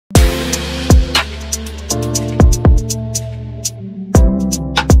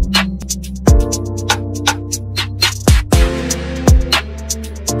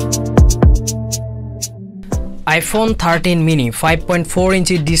iPhone 13 mini 5.4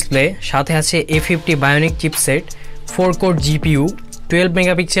 inch display, সাথে আছে A50 bionic chipset, 4 core GPU, 12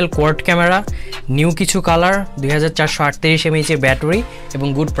 megapixel quad camera, new কিছু colour, 2438 mAh battery এবং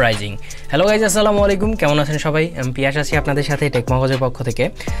good pricing. Hello guys, আসসালামু আলাইকুম, কেমন আছেন সবাই? আমি পিয়াস আছি আপনাদের সাথে টেকমগজের পক্ষ থেকে।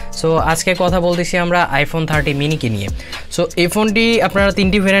 সো আজকে কথা বলতেছি আমরা iPhone 13 মিনিকে নিয়ে। সো এই ফোনটি আপনারা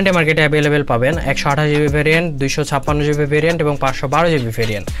তিনটি ভেরিয়েন্টে মার্কেটে অ্যাভেলেবেল পাবেন, 128GB ভেরিয়েন্ট, 256GB ভেরিয়েন্ট এবং 512GB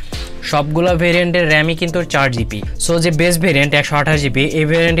ভেরিয়েন্ট। সবগুলো ভেরিয়েন্টের র্যামই কিন্তু 4GB। সো যে বেস ভেরিয়েন্ট 128GB, এই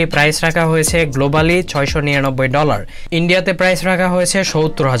ভেরিয়েন্টের প্রাইস রাখা হয়েছে গ্লোবালি $699, ইন্ডিয়াতে প্রাইস রাখা হয়েছে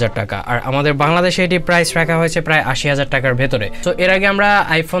 70,000 টাকা, আর আমাদের বাংলাদেশে এটি প্রাইস রাখা হয়েছে প্রায় 80,000 টাকার ভেতরে। সো এর আগে আমরা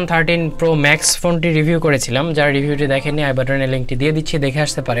iPhone 13 Pro Max ফোনটি রিভিউ করেছিলাম, যারা রিভিউটি দেখেননি আই বাটনের লিঙ্কটি দিয়ে দিচ্ছি, দেখে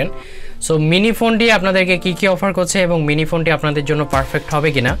আসতে পারেন। সো মিনি ফোনটি আপনাদেরকে কী অফার করছে এবং মিনি ফোনটি আপনাদের জন্য পারফেক্ট হবে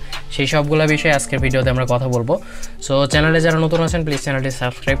কিনা সেই সবগুলো বিষয়ে আজকের ভিডিওতে আমরা কথা বলবো। সো চ্যানেলে যারা নতুন আছেন প্লিজ চ্যানেলটি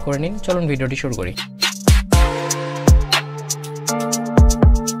সাবস্ক্রাইব করে নিন। চলুন ভিডিওটি শুরু করি।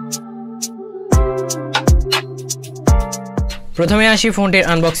 প্রথমে আসি ফোনটির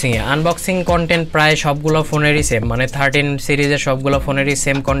আনবক্সিং কন্টেন্ট প্রায় সবগুলো ফোনেরই সেম, মানে 13 সিরিজের সবগুলো ফোনেরই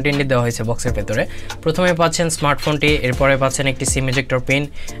সেম কন্টেন্টই দেওয়া হয়েছে বক্সের ভেতরে। প্রথমে পাচ্ছেন স্মার্টফোনটি, এরপরে পাচ্ছেন একটি সিম ইজেক্টর পিন,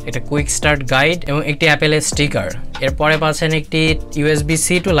 একটা কুইক স্টার্ট গাইড এবং একটি অ্যাপেলের স্টিকার। এরপরে পাচ্ছেন একটি USB-C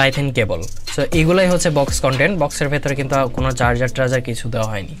টু লাইথেন কেবল। সো এগুলোই হচ্ছে বক্স কন্টেন্ট। বক্সের ভেতরে কিন্তু কোনো চার্জার কিছু দেওয়া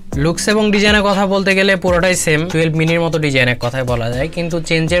হয়নি। লুকস এবং ডিজাইনের কথা বলতে গেলে পুরোটাই সেম, 12 মিনির মতো ডিজাইনের কথাই বলা যায়, কিন্তু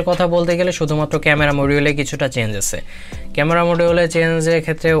চেঞ্জের কথা বলতে গেলে শুধুমাত্র ক্যামেরা মডিউলে কিছুটা চেঞ্জ আছে। ক্যামেরা মডিউলে চেঞ্জের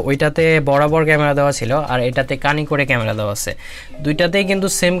ক্ষেত্রে ওইটাতে বরাবর ক্যামেরা দেওয়া ছিল আর এটাতে কানি করে ক্যামেরা দেওয়া আছে, দুইটাতেই কিন্তু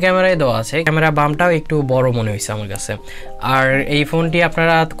সেম ক্যামেরাই দেওয়া আছে। ক্যামেরা বামটাও একটু বড় মনে হয়েছে আমার কাছে। আর এই ফোনটি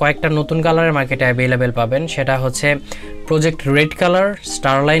আপনারা কয়েকটা নতুন কালারের মার্কেটে অ্যাভেলেবেল পাবেন, সেটা হচ্ছে project red colour,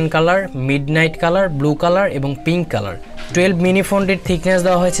 starlight colour, midnight colour, blue colour এবং পিঙ্ক কালার। 12 মিনি ফোনটির থিকনেস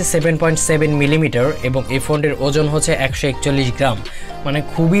দেওয়া হয়েছে 7.7 মিলিমিটার এবং এই ফোনটির ওজন হচ্ছে 141 গ্রাম, মানে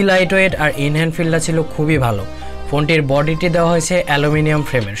খুবই লাইট ওয়েট আর ইনহ্যান্ড ফিলটা ছিল খুবই ভালো। ফোনটির বডিটি দেওয়া হয়েছে অ্যালুমিনিয়াম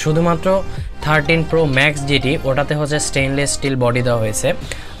ফ্রেমের, শুধুমাত্র 13 Pro Max যেটি ওটাতে হচ্ছে স্টেইনলেস স্টিল বডি দেওয়া হয়েছে,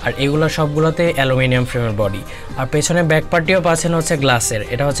 আর এগুলো সবগুলোতে অ্যালুমিনিয়াম ফ্রেমের বডি। আর পেছনে ব্যাক পার্টিও পাচ্ছেন হচ্ছে গ্লাসের,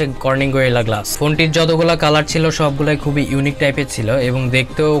 এটা হচ্ছে কর্নিং গোরিলা গ্লাস। ফোনটির যতগুলো কালার ছিল সবগুলোই খুবই ইউনিক টাইপের ছিল এবং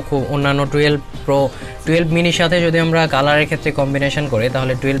দেখতেও খুব অন্যান্য 12 মিনির সাথে যদি আমরা কালারের ক্ষেত্রে কম্বিনেশন করি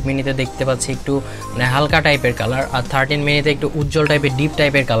তাহলে 12 মিনিতে দেখতে পাচ্ছি একটু মানে হালকা টাইপের কালার, আর 13 মিনিতে একটু উজ্জ্বল টাইপের ডিপ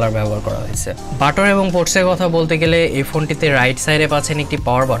টাইপের কালার ব্যবহার করা হয়েছে। বাটন এবং পোর্টসের কথা বলতে গেলে এই ফোনটিতে রাইট সাইডে পাচ্ছেন একটি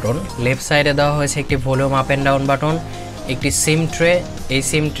পাওয়ার বাটন, লেফট সাইডে দেওয়া হয়েছে একটি volume up and down button, একটি সিম ট্রে। এই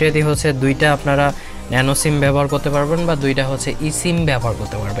সিম ট্রেতে হচ্ছে দুইটা আপনারা ন্যানো সিম ব্যবহার করতে পারবেন বা দুইটা হচ্ছে ই সিম ব্যবহার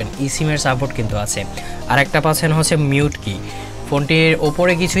করতে পারবেন, ই সিমের সাপোর্ট কিন্তু আছে। আর একটা পাচ্ছেন হচ্ছে মিউট কি। ফোনটির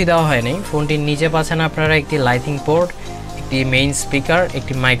ওপরে কিছুই দেওয়া হয়নি, ফোনটির নিচে পাচ্ছেন আপনারা একটি লাইটিং পোর্ট, একটি মেইন স্পিকার,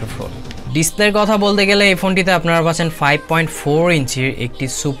 একটি মাইক্রোফোন। ডিসপ্লের কথা বলতে গেলে এই ফোনটিতে আপনারা পাচ্ছেন 5.4 ইঞ্চির একটি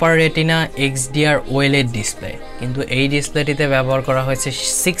super retina XDR OLED display, কিন্তু এই ডিসপ্লেটিতে ব্যবহার করা হয়েছে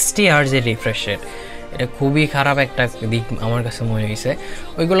 60 হার্জের রিফ্রেশ রেট। এটা খুবই খারাপ একটা দিক আমার কাছে মনে হয়েছে।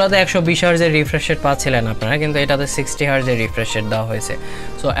 ওইগুলোতে 120 হার্জের রিফ্রেশ রেট পাচ্ছিলেন আপনারা, কিন্তু এটাতে 60 হার্জের রিফ্রেশ রেট দেওয়া হয়েছে।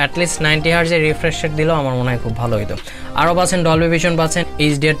 সো অ্যাটলিস্ট 90 হার্জের রিফ্রেশ রেট দিলেও আমার মনে হয় খুব ভালো হতো। আরও পাচ্ছেন ডলবি ভিশন, পাচ্ছেন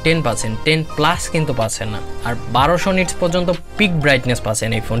HDR10 পাচ্ছেন, 10+ কিন্তু পাচ্ছেন না, আর 1200 নিটস পর্যন্ত পিক ব্রাইটনেস পাচ্ছেন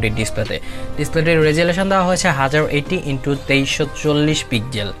এই ফোনটির ডিসপ্লেতে। ডিসপ্লেটির রেজুলেশন দেওয়া হয়েছে 1080x2340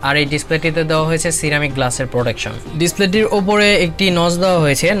 পিক্সেল, আর এই ডিসপ্লেটিতে দেওয়া হয়েছে সিরামিক গ্লাসের প্রোটেকশন। ডিসপ্লেটির ওপরে একটি নচ দেওয়া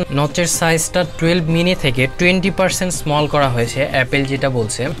হয়েছে, নচের সাইজটা 12 মিনি থেকে 20% স্মল করা হয়েছে। অ্যাপেল যেটা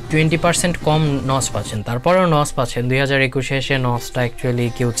বলছে 20% কম নচ পাচ্ছেন, তারপরেও নচ পাচ্ছেন। 2021 এসে নচটা অ্যাকচুয়ালি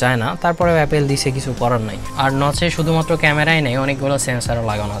কেউ চায় না, তারপরেও অ্যাপেল দিছে, কিছু করার নাই। আর নচে শুধুমাত্র ক্যামেরাই নেই, অনেকগুলো সেন্সারও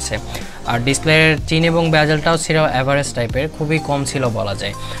লাগানো আছে। আর ডিসপ্লের চিন এবং ব্যাজেলটাও ছিল অ্যাভারেজ টাইপের, খুবই কম ছিল বলা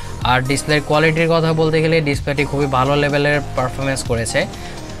যায়। আর ডিসপ্লের কোয়ালিটির কথা বলতে গেলে ডিসপ্লেটি খুবই ভালো লেভেলের পারফরমেন্স করেছে।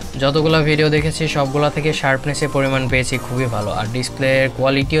 যতগুলো ভিডিও দেখেছি সবগুলো থেকে শার্পনেসের পরিমাণ পেয়েছি খুবই ভালো, আর ডিসপ্লের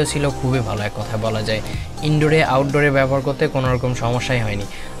কোয়ালিটিও ছিল খুবই ভালো, এক কথায় বলা যায়। ইনডোরে আউটডোরে ব্যবহার করতে কোনো রকম সমস্যাই হয়নি।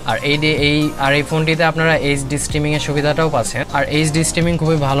 আর এই ফোনটিতে আপনারা HD স্ট্রিমিংয়ের সুবিধাটাও পাচ্ছেন, আর HD স্ট্রিমিং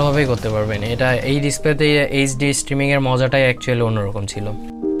খুবই ভালোভাবেই করতে পারবেন। এটা এই ডিসপ্লেতে HD স্ট্রিমিংয়ের মজাটাই অ্যাকচুয়ালি অন্যরকম ছিল।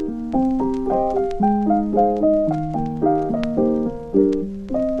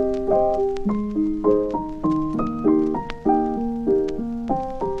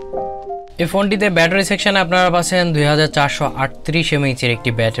 এই ফোনটিতে ব্যাটারি সেকশনে আপনারা পাচ্ছেন 2438 mAh একটি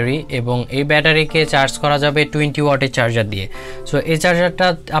ব্যাটারি, এবং এই ব্যাটারিকে চার্জ করা যাবে 20 ওয়াটের চার্জার দিয়ে। সো এই চার্জারটা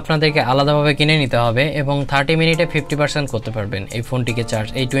আপনাদেরকে আলাদাভাবে কিনে নিতে হবে এবং 30 মিনিটে 50% করতে পারবেন এই ফোনটিকে চার্জ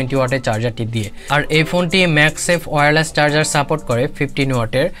এই 20 ওয়াটের চার্জারটি দিয়ে। আর এই ফোনটি ম্যাক্সেফ ওয়্যারলেস চার্জার সাপোর্ট করে 15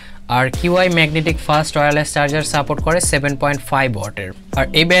 ওয়াটের, আর QI magnetic fast wireless charger support করে 7.5 ওয়াটের। আর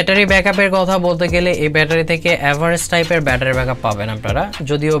এই ব্যাটারি ব্যাকআপের কথা বলতে গেলে এই ব্যাটারি থেকে এভারেজ টাইপের ব্যাটারি ব্যাকআপ পাবেন আপনারা,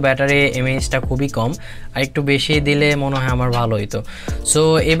 যদিও ব্যাটারি এমএএইচটা খুবই কম, আর একটু বেশি দিলে মনে হয় আমার ভালো হইতো। সো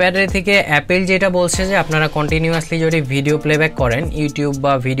এই ব্যাটারি থেকে অ্যাপেল যেটা বলছে যে আপনারা কন্টিনিউয়াসলি যদি ভিডিও প্লেব্যাক করেন, ইউটিউব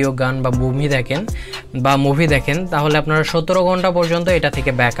বা ভিডিও গান বা মুভি দেখেন তাহলে আপনারা 17 ঘন্টা পর্যন্ত এটা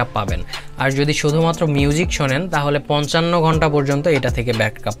থেকে ব্যাকআপ পাবেন। আর যদি শুধুমাত্র মিউজিক শোনেন তাহলে 55 ঘন্টা পর্যন্ত এটা থেকে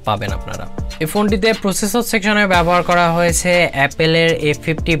ব্যাকআপ পাবেন আপনারা। এই ফোনটিতে প্রসেসর সেকশনে ব্যবহার করা হয়েছে অ্যাপেলের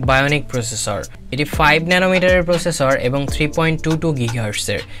A50 বায়োনিক প্রসেসর। এটি 5 ন্যানোমিটারের প্রসেসর এবং 3.22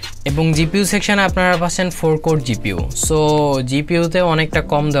 গিগাহার্টজের, এবং জিপিইউ সেকশনে আপনারা পাচ্ছেন 4 কোর জিপিইউ। সো জিপিইউতে অনেকটা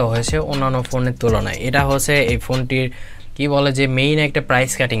কম দেওয়া হয়েছে অন্যান্য ফোনের তুলনায়। এটা হচ্ছে এই ফোনটির কি বলে যে মেইন একটা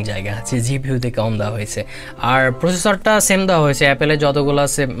প্রাইস কাটিং জায়গা আছে, জিপিইউতে কম দেওয়া হয়েছে। আর প্রসেসরটা সেম দেওয়া হয়েছে, অ্যাপেলের যতগুলো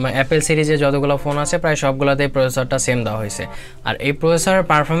অ্যাপেল সিরিজে যতগুলো ফোন আছে প্রায় সবগুলোতেই প্রসেসরটা সেম দেওয়া হয়েছে। আর এই প্রসেসরের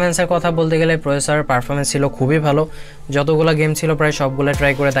পারফরমেন্সের কথা বলতে গেলে প্রসেসরের পারফরমেন্স ছিল খুবই ভালো। যতগুলো গেম ছিল প্রায় সবগুলো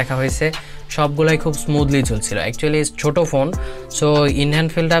ট্রাই করে দেখা হয়েছে, সবগুলোই খুব স্মুথলি চলছিল। অ্যাকচুয়ালি ছোট ফোন, সো ইনহ্যান্ড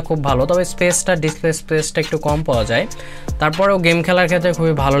ফিলটা খুব ভালো, তবে ডিসপ্লে স্পেসটা একটু কম পাওয়া যায়। তারপরেও গেম খেলার ক্ষেত্রে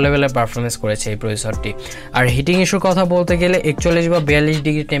খুবই ভালো লেভেলের পারফরমেন্স করেছে এই প্রসেসরটি। আর হিটিং ইস্যুর কথা বলতে গেলে 41 বা 42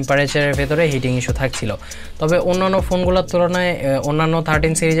 ডিগ্রি টেম্পারেচারের ভেতরে হিটিং ইস্যু থাকছিল, তবে অন্যান্য ফোনগুলোর তুলনায়, অন্যান্য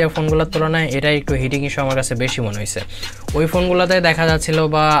 13 সিরিজের ফোনগুলোর তুলনায় এটা একটু হিটিং ইস্যু আমার কাছে বেশি মনে হয়েছে। ওই ফোনগুলোতে দেখা যাচ্ছিল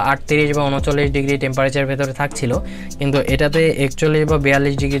বা 38 বা 39 ডিগ্রি টেম্পারেচারের ভেতরে থাকছিল, কিন্তু এটাতে 41 বা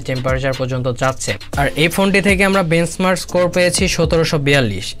 42 ডিগ্রি টেম্পারেচার পর্যন্ত যাচ্ছে। আর এই ফোনটি থেকে আমরা বেঞ্চমার্ক স্কোর পেয়েছি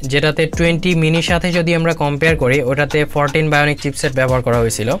 1742, যেটাতে 20 মিনির সাথে যদি আমরা কম্পেয়ার করি ওটাতে 14 বায়োনিক চিপসেট ব্যবহার করা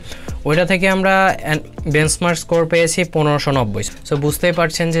হয়েছিল, ওইটা থেকে আমরা বেঞ্চমার্ক স্কোর পেয়েছি 1590। সো বুঝতেই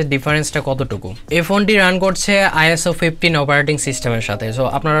পারছেন যে ডিফারেন্সটা কতটুকু। এই ফোনটি রান করছে ISO 15 অপারেটিং সিস্টেমের সাথে। সো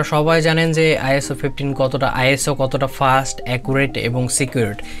আপনারা সবাই জানেন যে ISO 15 কতটা ফাস্ট, অ্যাকুরেট এবং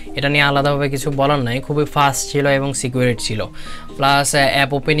সিকিউরড, এটা নিয়ে আলাদাভাবে কিছু বলার নাই। খুবই ফাস্ট ছিল এবং সিকিউরেট ছিল, প্লাস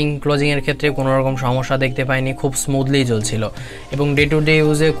অ্যাপ ওপেনিং ক্লোজিংয়ের ক্ষেত্রে কোনো রকম সমস্যা দেখতে পাইনি, খুব স্মুথলি চলছিল, এবং ডে টু ডে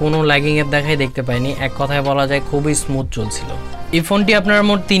ইউজে কোনো ল্যাগিংয়ের দেখাই দেখতে পাইনি। এক কথায় বলা যায় খুবই স্মুথ চলছিল। এই ফোনটি আপনারা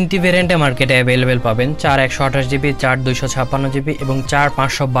মোট 3টি ভেরিয়েন্টে মার্কেটে অ্যাভেলেবেল পাবেন, 4 128GB, 4 256GB এবং 4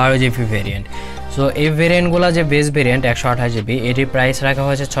 512GB ভেরিয়েন্ট। সো এই ভেরিয়েন্টগুলো যে বেস ভেরিয়েন্ট 128GB, এটির প্রাইস রাখা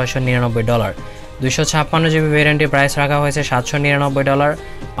হয়েছে $699। 256GB ভেরিয়েন্টের প্রাইস রাখা হয়েছে $799।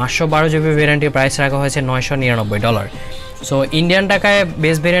 512GB ভেরিয়েন্টের প্রাইস রাখা হয়েছে $999। সো ইন্ডিয়ান টাকায়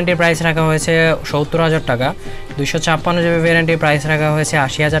বেস ভেরিয়েন্টের প্রাইস রাখা হয়েছে 70,000 টাকা। 256GB ভেরিয়েন্টের প্রাইস রাখা হয়েছে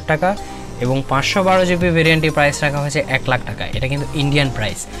 80,000 টাকা, এবং 512GB ভেরিয়েন্টের প্রাইস রাখা হয়েছে 1 লাখ টাকা। এটা কিন্তু ইন্ডিয়ান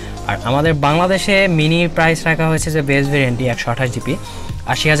প্রাইস। আর আমাদের বাংলাদেশে মিনি প্রাইস রাখা হয়েছে যে বেস ভেরিয়েন্টটি 128GB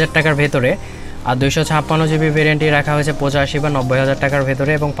 80,000 টাকার ভেতরে, আর 256GB ভেরিয়েন্টটি রাখা হয়েছে 85 বা 90,000 টাকার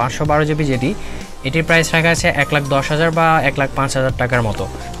ভেতরে, এবং 512GB যেটি, এটির প্রাইস রাখা আছে 1,10,000 বা 1,05,000 টাকার মতো।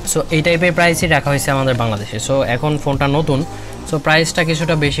 সো এই টাইপের প্রাইসই রাখা হয়েছে আমাদের বাংলাদেশে। সো এখন ফোনটা নতুন, সো প্রাইসটা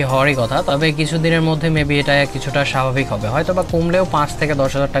কিছুটা বেশি হওয়ারই কথা, তবে কিছুদিনের মধ্যে মেবি এটা কিছুটা স্বাভাবিক হবে, হয়তো বা কমলেও 5 থেকে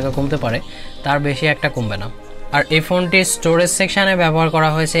 10,000 টাকা কমতে পারে, তার বেশি একটা কমবে না। আর এই ফোনটির স্টোরেজ সেকশনে ব্যবহার করা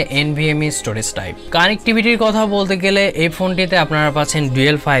হয়েছে NVMe স্টোরেজ টাইপ। কানেক্টিভিটির কথা বলতে গেলে এই ফোনটিতে আপনারা পাচ্ছেন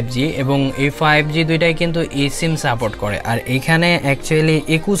ডুয়েল 5G, এবং এই 5G দুইটাই কিন্তু eSIM সাপোর্ট করে। আর এখানে অ্যাকচুয়ালি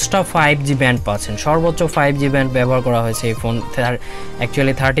 21টা 5G ব্যান্ড পাচ্ছেন, সর্বোচ্চ 5G ব্যান্ড ব্যবহার করা হয়েছে এই ফোন,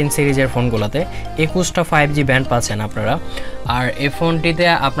 অ্যাকচুয়ালি 13 সিরিজের ফোনগুলোতে 21টা 5G ব্যান্ড পাচ্ছেন আপনারা। আর এই ফোনটিতে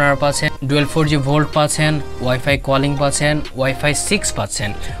আপনারা পাচ্ছেন ডুয়েল 4G ভোল্ট পাচ্ছেন, ওয়াইফাই কলিং পাচ্ছেন, ওয়াইফাই 6 পাচ্ছেন,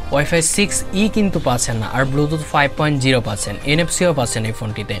 ওয়াইফাই 6E কিন্তু পাচ্ছেন না, আর ব্লুটুথ 5.0 পাচ্ছেন, NFC-ও পাচ্ছেন এই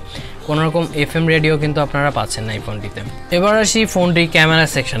ফোনটিতে। কোনোরকম FM রেডিও কিন্তু আপনারা পাচ্ছেন না এই ফোনটিতে। এবার আসি ফোনটির ক্যামেরা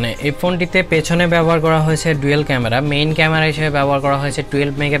সেকশনে। এই ফোনটিতে পেছনে ব্যবহার করা হয়েছে ডুয়েল ক্যামেরা। মেইন ক্যামেরা হিসেবে ব্যবহার করা হয়েছে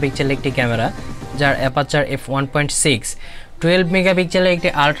 12 মেগাপিক্সেল একটি ক্যামেরা, যার অ্যাপারচার f1.6। 12 মেগাপিক্সেলের একটি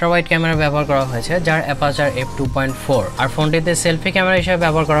আলট্রা ওয়াইড ক্যামেরা ব্যবহার করা হয়েছে, যার অ্যাপারচার f2.4। আর ফোনটিতে সেলফি ক্যামেরা হিসেবে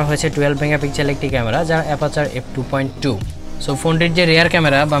ব্যবহার করা হয়েছে 12 মেগাপিক্সেল একটি ক্যামেরা, যার অ্যাপারচার f2.2। সো ফোনটির যে রিয়ার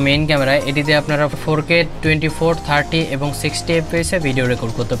ক্যামেরা বা মেইন ক্যামেরা, এটিতে আপনারা 4K 24, 30 এবং 60 fps ভিডিও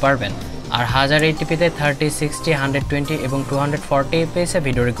রেকর্ড করতে পারবেন। আর 1080p-তে 30, 60, 120 এবং 240 fps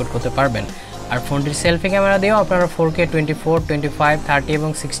ভিডিও রেকর্ড করতে পারবেন। আর ফোনটির সেলফি ক্যামেরা দিয়েও আপনারা 4K 24, 25, 30 এবং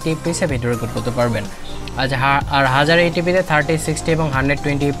 60 fps ভিডিও রেকর্ড করতে পারবেন। আর 1080p-তে 30, 60 এবং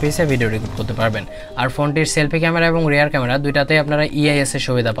 120 fps ভিডিও রেকর্ড করতে পারবেন। আর ফোনটির সেলফি ক্যামেরা এবং রিয়ার ক্যামেরা দুইটাতে আপনারা EIS এর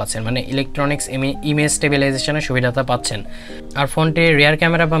সুবিধা পাচ্ছেন, মানে ইলেকট্রনিক্স ইমেজ স্টেবিলাইজেশনের সুবিধাটা পাচ্ছেন। আর ফোনটির রিয়ার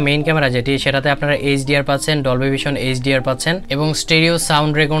ক্যামেরা বা মেইন ক্যামেরা যেটি, সেটাতে আপনারা HDR পাচ্ছেন, ডলবি ভিশন HDR পাচ্ছেন, এবং স্টেরিও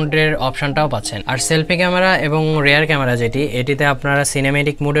সাউন্ড রেকর্ডের অপশনটাও পাচ্ছেন। আর সেলফি ক্যামেরা এবং রিয়ার ক্যামেরা যেটি, এটিতে আপনারা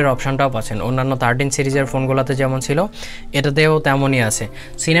সিনেমেটিক মোডের অপশনটাও পাচ্ছেন। অন্যান্য 13 সিরিজের ফোনগুলোতে যেমন ছিল, এটাতেও তেমনই আছে।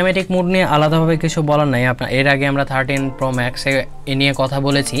 সিনেমেটিক মোড নিয়ে আলাদাভাবে কিছু বলার নাই, নাই, এর আগে আমরা 13 Pro Max এ নিয়ে কথা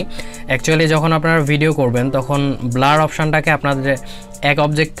বলেছি। অ্যাকচুয়ালি যখন আপনারা ভিডিও করবেন তখন ব্লার অপশানটাকে আপনাদের এক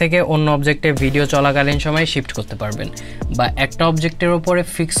অবজেক্ট থেকে অন্য অবজেক্টে ভিডিও চলাকালীন সময় শিফট করতে পারবেন, বা একটা অবজেক্টের উপরে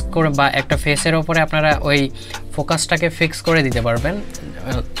ফিক্স করে বা একটা ফেসের উপরে আপনারা ওই ফোকাসটাকে ফিক্স করে দিতে পারবেন।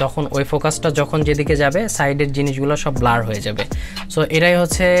 তখন ওই ফোকাসটা যখন যেদিকে যাবে সাইডের জিনিসগুলো সব ব্লার হয়ে যাবে। সো এটাই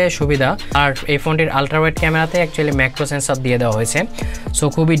হচ্ছে সুবিধা। আর এই ফোনটির আলট্রাওয়াইড ক্যামেরাতে অ্যাকচুয়ালি ম্যাক্রো সেন্সর দিয়ে দেওয়া হয়েছে। সো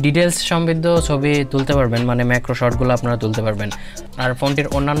খুবই ডিটেলস সমৃদ্ধ ছবি তুলতে পারবেন, মানে ম্যাক্রো শটগুলো আপনারা তুলতে পারবেন। আর ফোনটির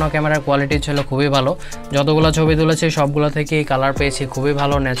অন্যান্য ক্যামেরার কোয়ালিটি ছিল খুবই ভালো, যতগুলো ছবি তুলেছি সবগুলো থেকেই কালার পেয়েছি খুবই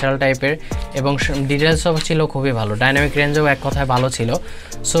ভালো, ন্যাচারাল টাইপের, এবং ডিটেলসও ছিল খুবই ভালো। ডাইনামিক রেঞ্জও এক কথায় ভালো ছিল।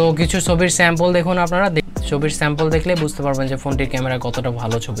 সো কিছু ছবির স্যাম্পল দেখুন, আপনারা ছবির স্যাম্পল দেখলে বুঝতে পারবেন যে ফোনটির ক্যামেরা কতটা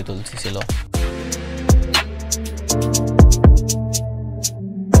ভালো ছবি তুলতেছিল।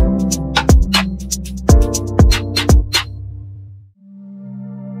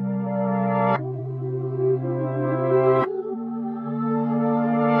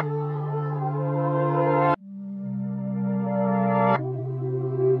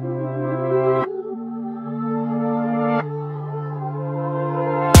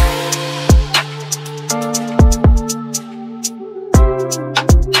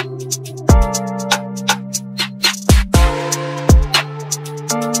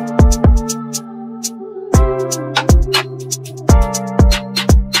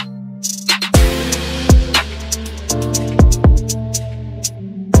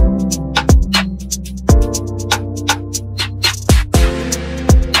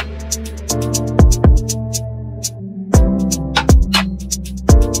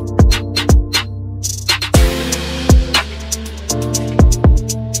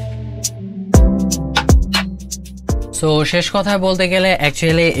 সো শেষ কথায় বলতে গেলে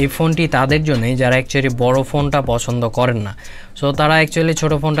অ্যাকচুয়ালি এই ফোনটি তাদের জন্যই যারা অ্যাকচুয়ালি বড় ফোনটা পছন্দ করেন না। সো তারা অ্যাকচুয়ালি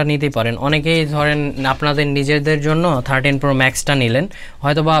ছোটো ফোনটা নিতেই পারেন। অনেকেই ধরেন আপনাদের নিজেদের জন্য 13 Pro Maxটা নিলেন,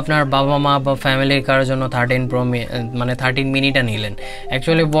 হয়তো বা আপনার বাবা মা বা ফ্যামিলির কারোর জন্য 13 Pro মানে 13 মিনিটা নিলেন।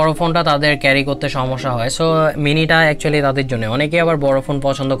 অ্যাকচুয়ালি বড় ফোনটা তাদের ক্যারি করতে সমস্যা হয়। সো মিনিটা অ্যাকচুয়ালি তাদের জন্য। অনেকেই আবার বড় ফোন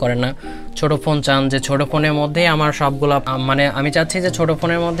পছন্দ করেন না, ছোটো ফোন চান, যে ছোটো ফোনের মধ্যেই আমার সবগুলো, মানে আমি চাচ্ছি যে ছোটো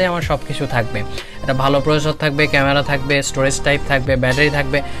ফোনের মধ্যে আমার সব কিছু থাকবে, একটা ভালো প্রসেসর থাকবে, ক্যামেরা থাকবে, স্টোরেজ টাইপ থাকবে, ব্যাটারি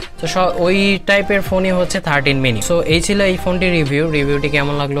থাকবে। তো ওই টাইপের ফোনই হচ্ছে 13 মিনি। সো এই ছিল এই ফোনটির রিভিউটি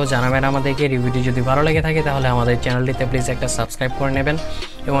কেমন লাগলো জানাবেন আমাদেরকে। রিভিউটি যদি ভালো লেগে থাকে তাহলে আমাদের চ্যানেলটিতে প্লিজ একটা সাবস্ক্রাইব করে নেবেন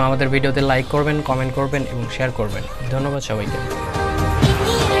এবং আমাদের ভিডিওতে লাইক করবেন, কমেন্ট করবেন এবং শেয়ার করবেন। ধন্যবাদ সবাইকে।